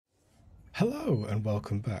Hello and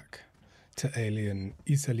welcome back to Alien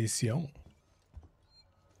Isolation.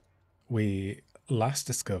 We last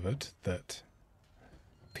discovered that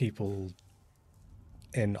people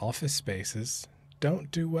in office spaces don't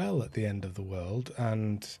do well at the end of the world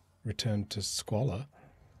and return to squalor,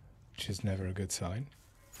 which is never a good sign.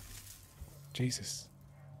 Jesus.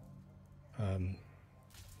 A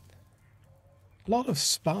lot of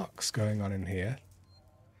sparks going on in here.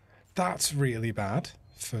 That's really bad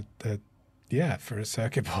for for a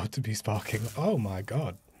circuit board to be sparking. Oh my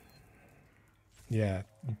god. Yeah,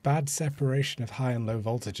 bad separation of high and low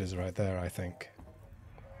voltages right there, I think.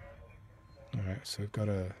 Alright, so we've got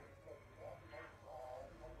a...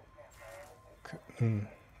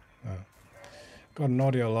 Got an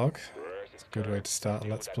audio log. It's a good way to start a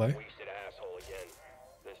Let's Play.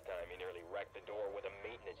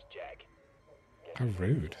 How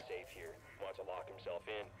rude.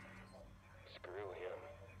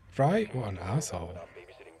 Right? What an asshole.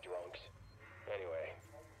 Anyway,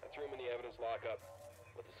 I threw him in the evidence lockup.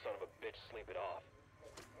 Let the son of a bitch sleep it off.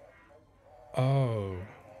 Oh,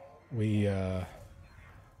 we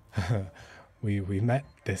met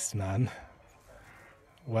this man.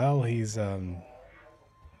 Well, he's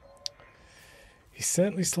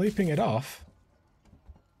certainly sleeping it off.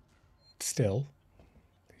 Still.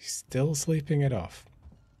 He's still sleeping it off.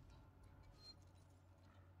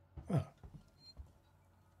 Oh.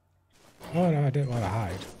 Oh no, I didn't want to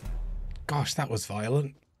hide. Gosh, that was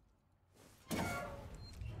violent.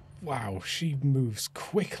 Wow, she moves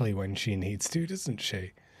quickly when she needs to, doesn't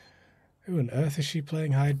she? Who on earth is she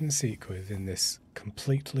playing hide and seek with in this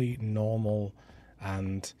completely normal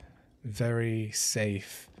and very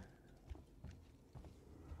safe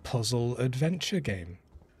puzzle adventure game?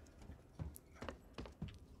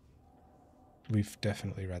 We've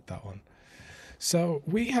definitely read that one. So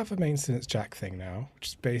we have a maintenance jack thing now, which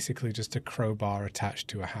is basically just a crowbar attached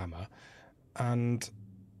to a hammer, and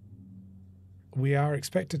we are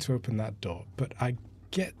expected to open that door, but I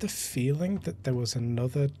get the feeling that there was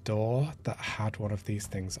another door that had one of these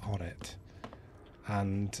things on it.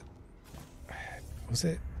 And was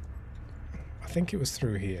it? I think it was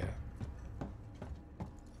through here.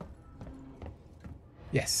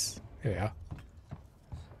 Yes, here we are.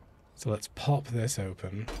 So let's pop this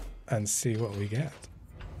open and see what we get.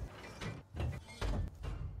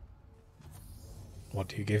 What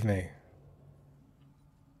do you give me?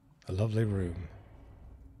 A lovely room.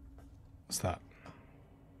 What's that?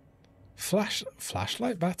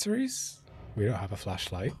 Flashlight batteries? We don't have a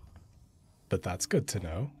flashlight, but that's good to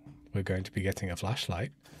know. We're going to be getting a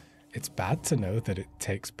flashlight. It's bad to know that it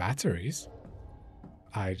takes batteries.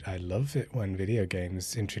 I love it when video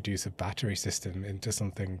games introduce a battery system into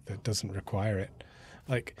something that doesn't require it.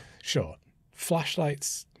 Like, sure,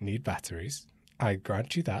 flashlights need batteries. I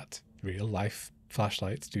grant you that. Real life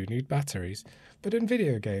flashlights do need batteries. But in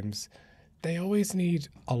video games, they always need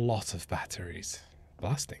a lot of batteries.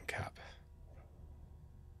 Blasting cap.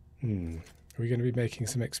 Are we going to be making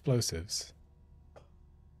some explosives?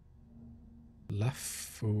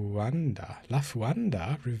 Lafuanda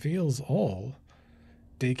reveals all.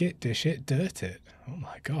 Dig it, dish it, dirt it. Oh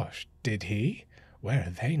my gosh, did he? Where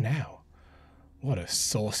are they now? What a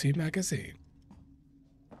saucy magazine.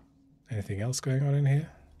 Anything else going on in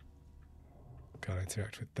here? Can't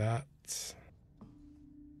interact with that.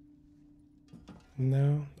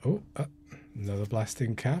 No. Oh, another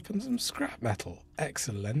blasting cap and some scrap metal.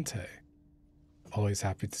 Excelente. Always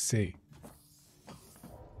happy to see.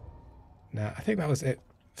 Now, I think that was it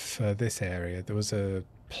for this area. There was a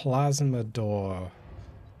plasma door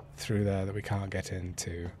through there that we can't get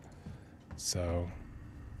into. So,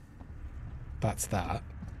 that's that.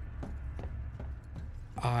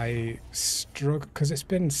 I struggle, because it's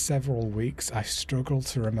been several weeks, I struggle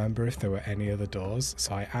to remember if there were any other doors,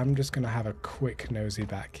 so I am just going to have a quick nosy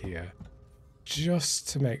back here, just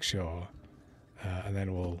to make sure, and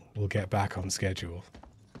then we'll get back on schedule.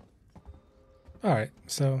 Alright,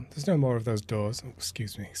 so there's no more of those doors. Oh,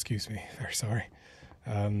 excuse me, very sorry.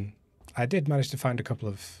 I did manage to find a couple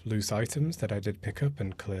of loose items that I did pick up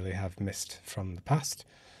and clearly have missed from the past.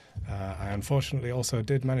 I unfortunately also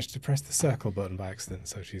did manage to press the circle button by accident,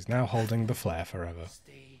 so she's now holding the flare forever.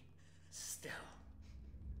 Stay still.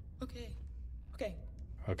 Okay.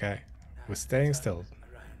 Okay, we're staying still.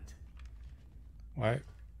 Around.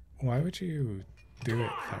 Why would you do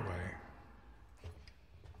it that way?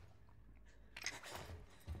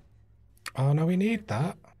 Oh no, we need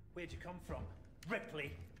that. Where'd you come from?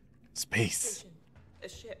 Ripley. Space. A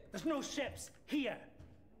ship. There's no ships here.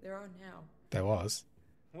 There are now. There was.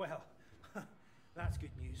 Well, that's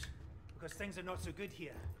good news, because things are not so good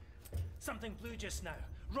here. Something blue just now,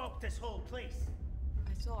 robbed this whole place.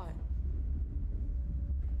 I saw it.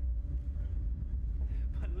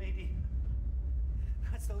 But lady,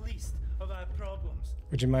 that's the least of our problems.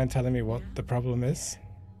 Would you mind telling me what the problem is?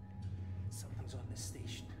 Something's on this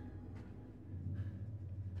station.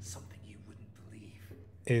 Something you wouldn't believe.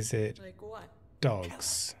 Is it Like what?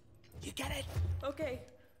 dogs? You get it? Okay.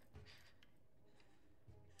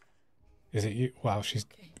 Is it you? Wow, she's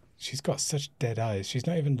got such dead eyes. She's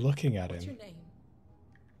not even looking at What's your him. name?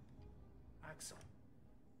 Axel.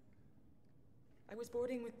 I was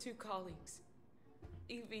boarding with 2 colleagues.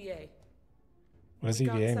 EVA. What does We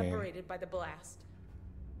EVA got mean? separated by the blast.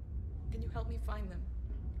 Can you help me find them?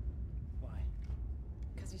 Why?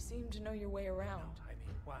 Because you seem to know your way around. I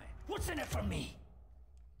mean, why? What's in it for me?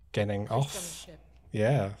 Getting Just on the off? ship.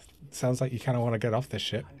 Yeah, sounds like you kind of want to get off this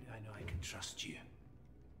ship. How do I know I can trust you?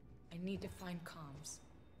 I need to find comms.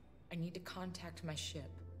 I need to contact my ship.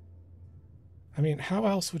 I mean, how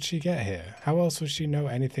else would she get here? How else would she know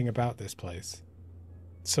anything about this place?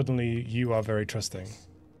 Suddenly, you are very trusting.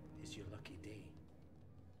 It's your lucky day.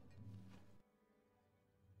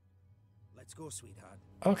 Let's go, sweetheart.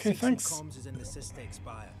 Okay, CC thanks. Comms is in the Sys to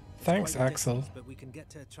expire. It's Thanks, quite a Axel. distance, but we can get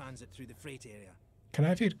to a transit through the freight area. Can I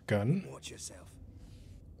have your gun? Watch yourself.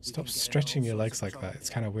 Stop get in stretching all your sorts legs of like trouble. that. It's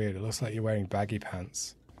kind of weird. It looks like you're wearing baggy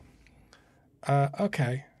pants.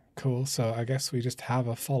 Okay, cool. So I guess we just have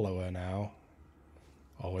a follower now.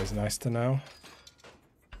 Always nice to know.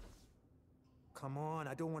 Come on,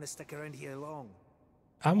 I don't want to stick around here long.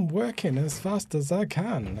 I'm working as fast as I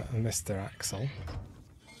can, Mr. Axel.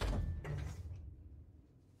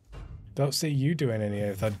 Don't see you doing any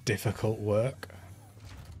of the difficult work.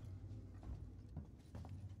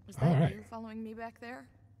 Was that Alright. you following me back there?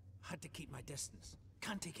 Had to keep my distance.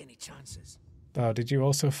 Can't take any chances. Oh, did you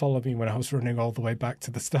also follow me when I was running all the way back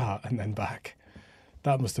to the start and then back?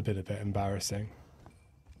 That must have been a bit embarrassing.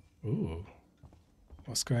 Ooh.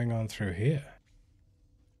 What's going on through here?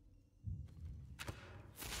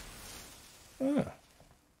 Ah.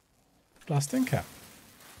 Blasting cap.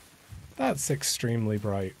 That's extremely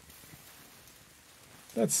bright.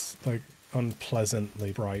 That's, like,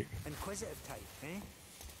 unpleasantly bright. Inquisitive type, eh?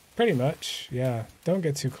 Pretty much, yeah. Don't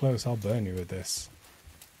get too close, I'll burn you with this.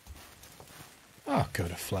 Oh,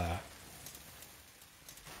 good, a flare.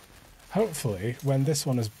 Hopefully, when this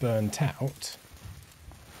one is burnt out,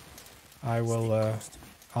 I will,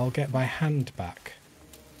 I'll get my hand back.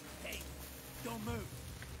 Hey, don't move.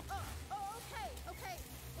 Oh, okay.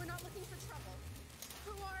 We're not looking for trouble.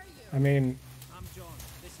 Who are you? I mean, I'm John.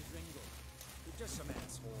 This is Ringo. We're just some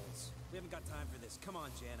assholes. We haven't got time for this. Come on,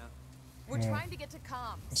 Jana. We're trying to get to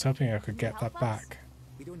comms. I was hoping I could Can you get that help us? back.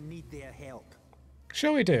 We don't need their help.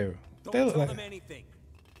 Sure we do. Don't They look tell like... them anything.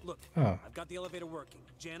 Look, Oh. I've got the elevator working.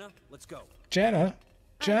 Jana, let's go. Jana?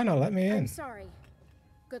 Jana, let me in. I'm sorry.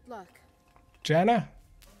 Good luck. Jana?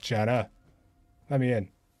 Jana. Let me in.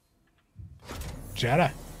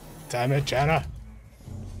 Jana. Damn it, Jana.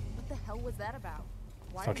 What the hell was that about?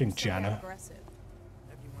 Why Fucking are you so Jana. aggressive?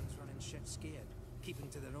 Everyone's running shit scared. Keeping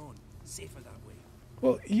to their own. Safer that way.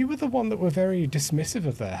 Well, you were the one that were very dismissive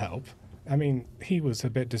of their help. I mean, he was a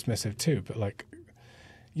bit dismissive too, but like,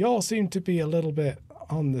 y'all seem to be a little bit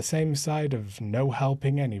on the same side of no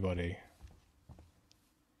helping anybody.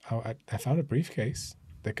 Oh, I found a briefcase.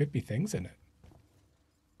 There could be things in it.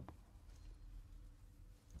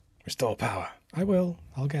 Restore power. I will.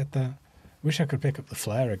 I'll get that. Wish I could pick up the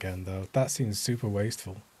flare again, though. That seems super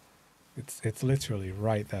wasteful. It's literally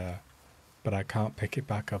right there, but I can't pick it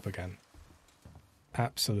back up again.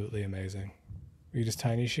 Absolutely amazing. Were you just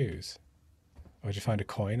tiny shoes? Or did you find a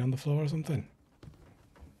coin on the floor or something?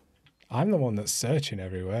 I'm the one that's searching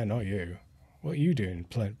everywhere, not you. What are you doing,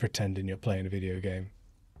 pretending you're playing a video game?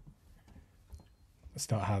 That's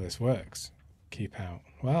not how this works. Keep out.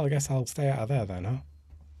 Well, I guess I'll stay out of there then, huh?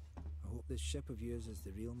 I hope this ship of yours is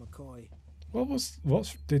the real McCoy.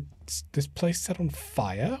 Did this place set on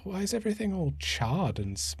fire? Why is everything all charred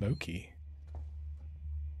and smoky?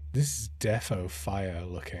 This is defo fire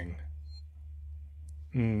looking.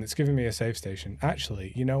 It's giving me a save station.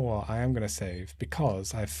 Actually, you know what? I am going to save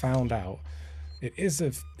because I found out it is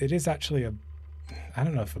actually a, I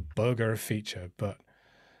don't know if a bug or a feature, but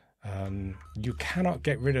you cannot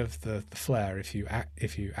get rid of the flare if you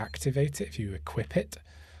activate it, if you equip it.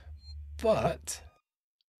 But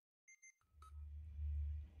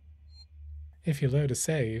if you load a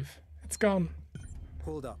save, it's gone.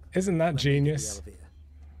 Hold up. Isn't that Let me get the genius? elevator.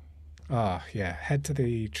 Ah, yeah. Head to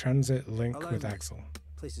the transit link Allow with me. Axel.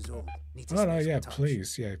 Place is old. Need to Oh no, spare some yeah, touch.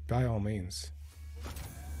 please, yeah, by all means.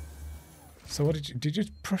 So what did you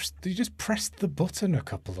just press the button a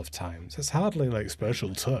couple of times? It's hardly like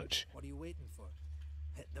special touch. What are you waiting for?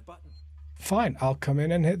 Hit Fine, I'll come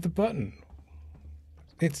in and hit the button.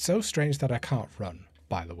 It's so strange that I can't run,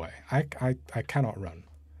 by the way. I cannot run.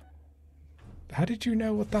 How did you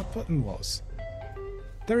know what that button was?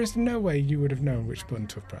 There is no way you would have known which button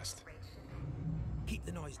to have pressed. Keep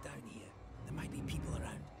the noise down here. There might be people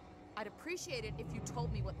around. I'd appreciate it if you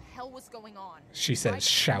told me what the hell was going on. She says, Right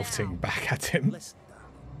shouting now. back at him. Listen,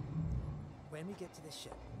 darling. When we get to the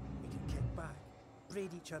ship, we can kick back, braid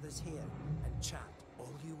each other's hair, and chat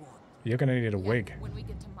all you want. You're gonna need a Yeah, wig. when we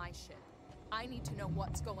get to my ship, I need to know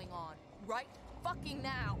what's going on. Right fucking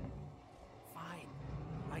now. Fine.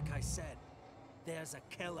 Like I said, there's a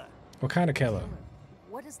killer. What kind of killer?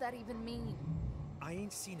 What does that even mean? I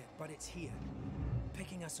ain't seen it, but it's here.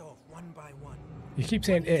 Picking us off one by one. You keep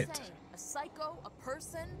saying What are you it. saying? A psycho? A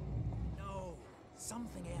person? No,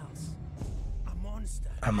 something else. A monster.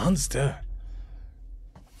 A monster.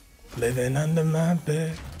 Living under my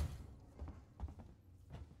bed.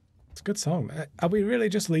 It's a good song. Are we really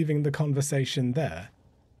just leaving the conversation there?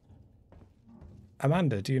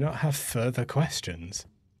 Amanda, do you not have further questions?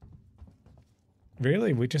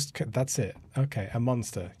 Really? That's it. Okay, a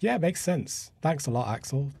monster. Yeah, makes sense. Thanks a lot,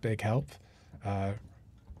 Axel. Big help.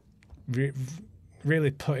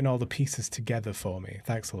 Really putting all the pieces together for me.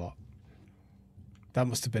 Thanks a lot. That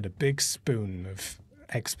must have been a big spoon of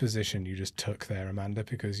exposition you just took there, Amanda,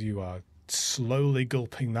 because you are slowly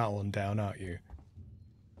gulping that one down, aren't you?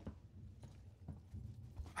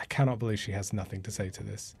 I cannot believe she has nothing to say to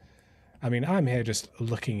this. I mean, I'm here just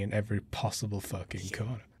looking in every possible fucking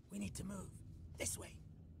corner. We need to move. This way.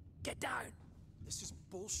 Get down. This is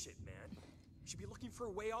bullshit, man. You should be looking for a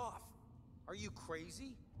way off. Are you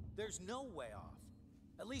crazy? There's no way off.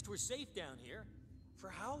 At least we're safe down here. For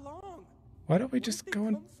how long? Why don't we What just if they go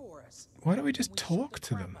and... come for us? Why don't we just We shoot talk the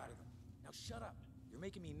to crap them? out of Now shut up. You're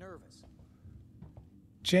making me nervous.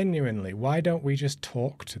 Genuinely, why don't we just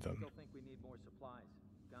talk to them? Still think we need more supplies,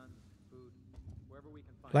 guns, food, wherever we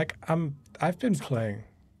can find. Like, I've been playing...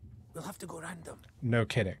 We'll have to go around them. No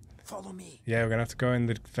kidding. Follow me. Yeah, we're gonna have to go in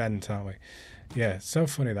the vent, aren't we? Yeah, so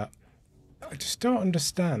funny that. I just don't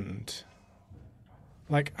understand.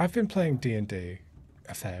 Like, I've been playing D&D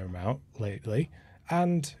a fair amount lately,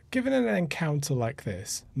 and given an encounter like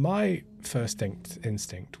this, my first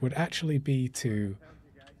instinct would actually be to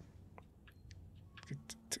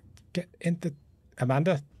get into...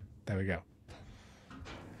 Amanda? There we go.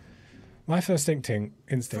 My first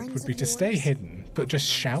instinct would be to stay hidden, but just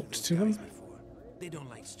shout to them. They don't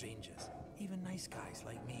like strangers, even nice guys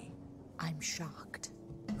like me. I'm shocked.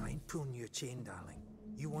 I ain't pulling your chain, darling.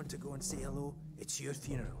 You want to go and say hello? It's your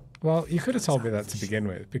funeral. Well, you could have told me that to begin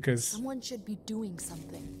with, because... Someone should be doing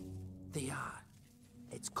something. They are.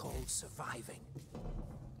 It's called surviving.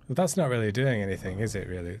 Well, that's not really doing anything, is it,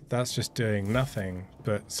 really? That's just doing nothing,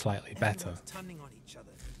 but slightly better. Everyone's turning on each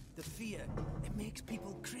other. The fear, it makes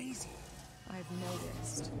people crazy. I've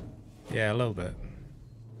noticed. Yeah, a little bit.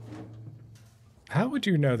 How would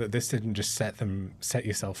you know that this didn't just set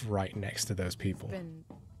yourself right next to those people? Been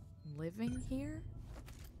living here?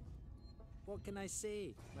 What can I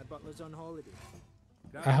say? My butler's on holiday.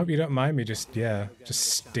 I hope you don't mind me just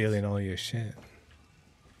stealing all your shit.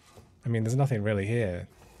 I mean, there's nothing really here.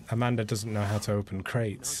 Amanda doesn't know how to open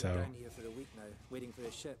crates, so... Down here for a week now, waiting for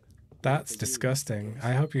a ship. That's disgusting.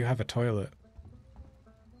 I hope you have a toilet.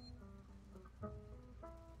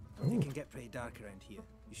 It can get pretty dark around here.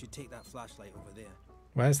 You should take that flashlight over there.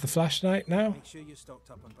 Where's the flashlight now? Make sure you're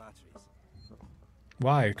stocked up on batteries.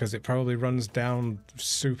 Why? Because it probably runs down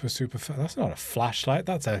super fast. That's not a flashlight,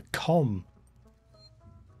 that's a comm.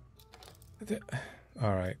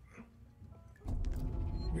 Alright.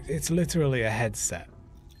 It's literally a headset.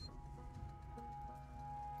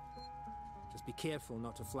 Just be careful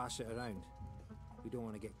not to flash it around. We don't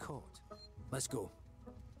want to get caught. Let's go.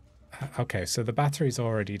 Okay, so the battery's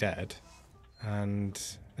already dead. And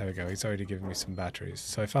there we go, he's already given me some batteries.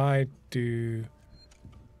 So if I do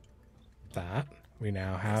that, we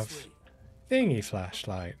now have thingy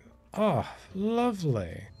flashlight. Oh,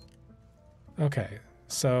 lovely. Okay,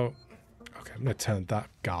 so... Okay, I'm going to turn that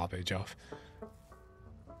garbage off.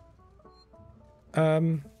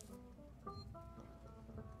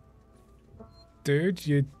 Dude,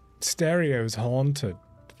 your stereo's haunted.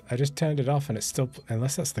 I just turned it off and it's still...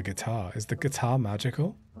 Unless that's the guitar. Is the guitar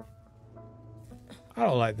magical? I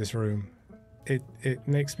don't like this room. It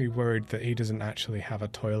makes me worried that he doesn't actually have a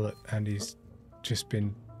toilet and he's just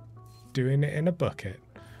been doing it in a bucket.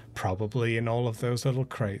 Probably in all of those little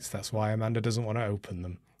crates. That's why Amanda doesn't want to open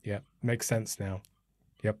them. Yep, makes sense now.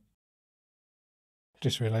 Yep.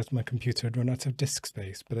 Just realised my computer had run out of disk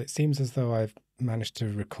space, but it seems as though I've managed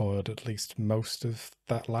to record at least most of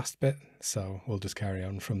that last bit, so we'll just carry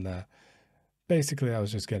on from there. Basically, I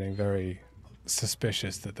was just getting very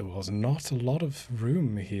suspicious that there was not a lot of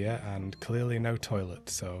room here and clearly no toilet,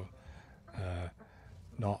 so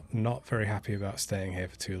not very happy about staying here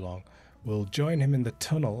for too long. We'll join him in the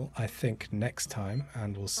tunnel, I think, next time,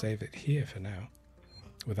 and we'll save it here for now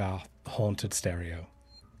with our haunted stereo.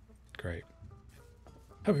 Great.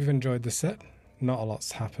 Hope you've enjoyed the set. Not a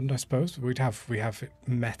lot's happened, I suppose. We have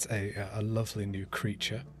met a lovely new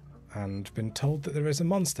creature and been told that there is a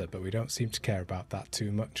monster, but we don't seem to care about that too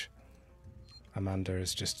much. Amanda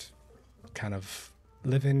is just kind of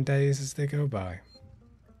living days as they go by.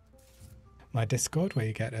 My Discord, where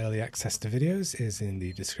you get early access to videos, is in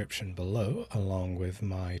the description below, along with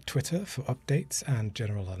my Twitter for updates and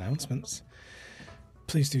general announcements.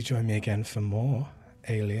 Please do join me again for more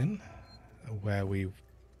Alien, where we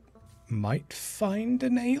might find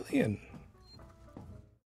an alien.